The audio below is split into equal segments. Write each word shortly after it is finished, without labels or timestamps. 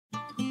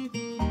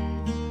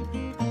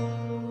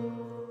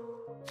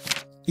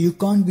You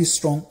can't be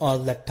strong all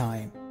the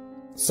time.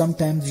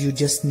 Sometimes you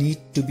just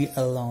need to be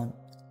alone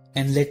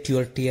and let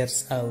your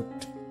tears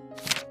out.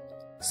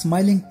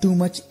 Smiling too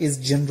much is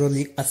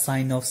generally a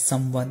sign of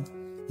someone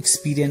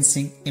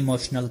experiencing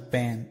emotional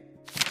pain.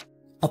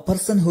 A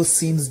person who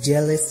seems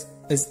jealous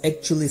is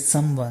actually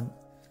someone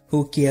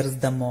who cares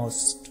the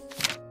most.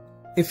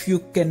 If you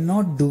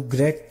cannot do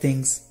great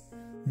things,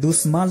 do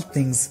small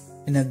things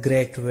in a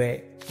great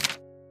way.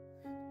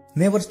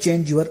 Never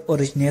change your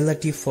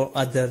originality for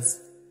others,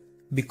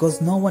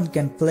 because no one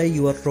can play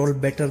your role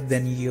better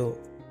than you.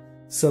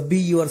 So be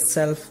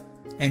yourself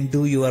and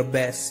do your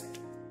best.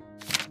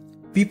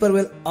 People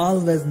will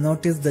always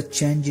notice the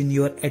change in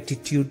your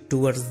attitude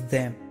towards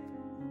them,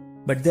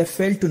 but they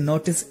fail to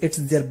notice it's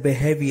their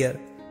behavior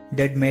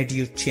that made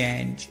you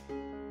change.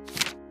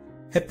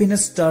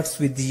 Happiness starts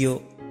with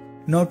you,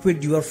 not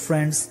with your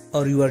friends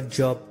or your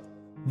job,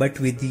 but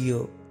with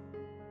you.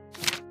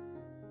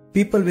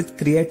 People with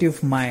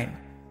creative mind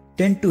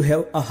tend to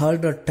have a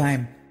harder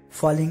time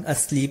falling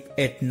asleep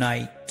at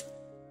night.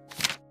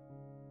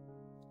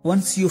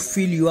 Once you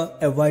feel you are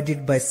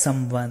avoided by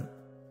someone,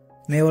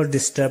 never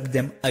disturb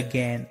them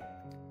again.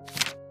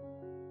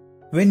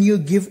 When you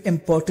give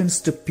importance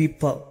to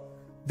people,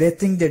 they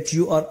think that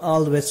you are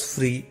always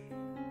free,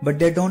 but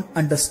they don't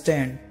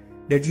understand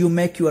that you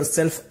make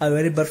yourself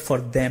available for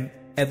them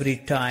every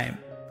time.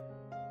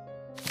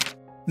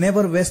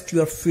 Never waste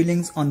your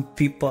feelings on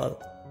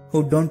people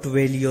who don't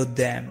value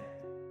them.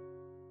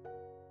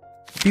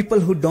 People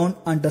who don't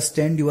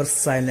understand your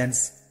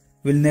silence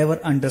will never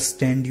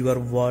understand your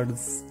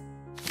words.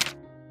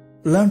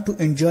 Learn to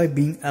enjoy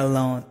being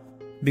alone,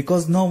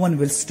 because no one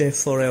will stay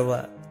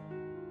forever.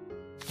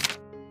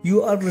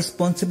 You are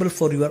responsible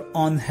for your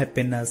own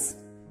happiness.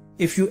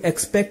 If you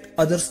expect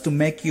others to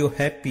make you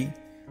happy,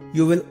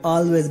 you will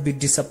always be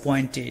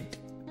disappointed.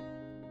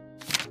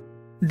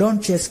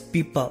 Don't chase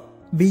people.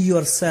 Be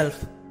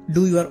yourself,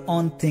 do your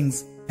own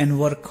things, and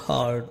work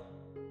hard.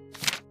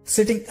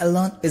 Sitting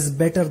alone is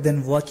better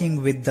than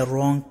working with the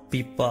wrong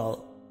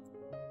people.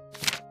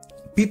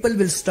 People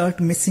will start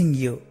missing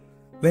you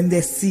when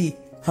they see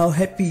how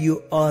happy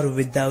you are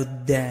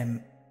without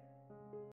them.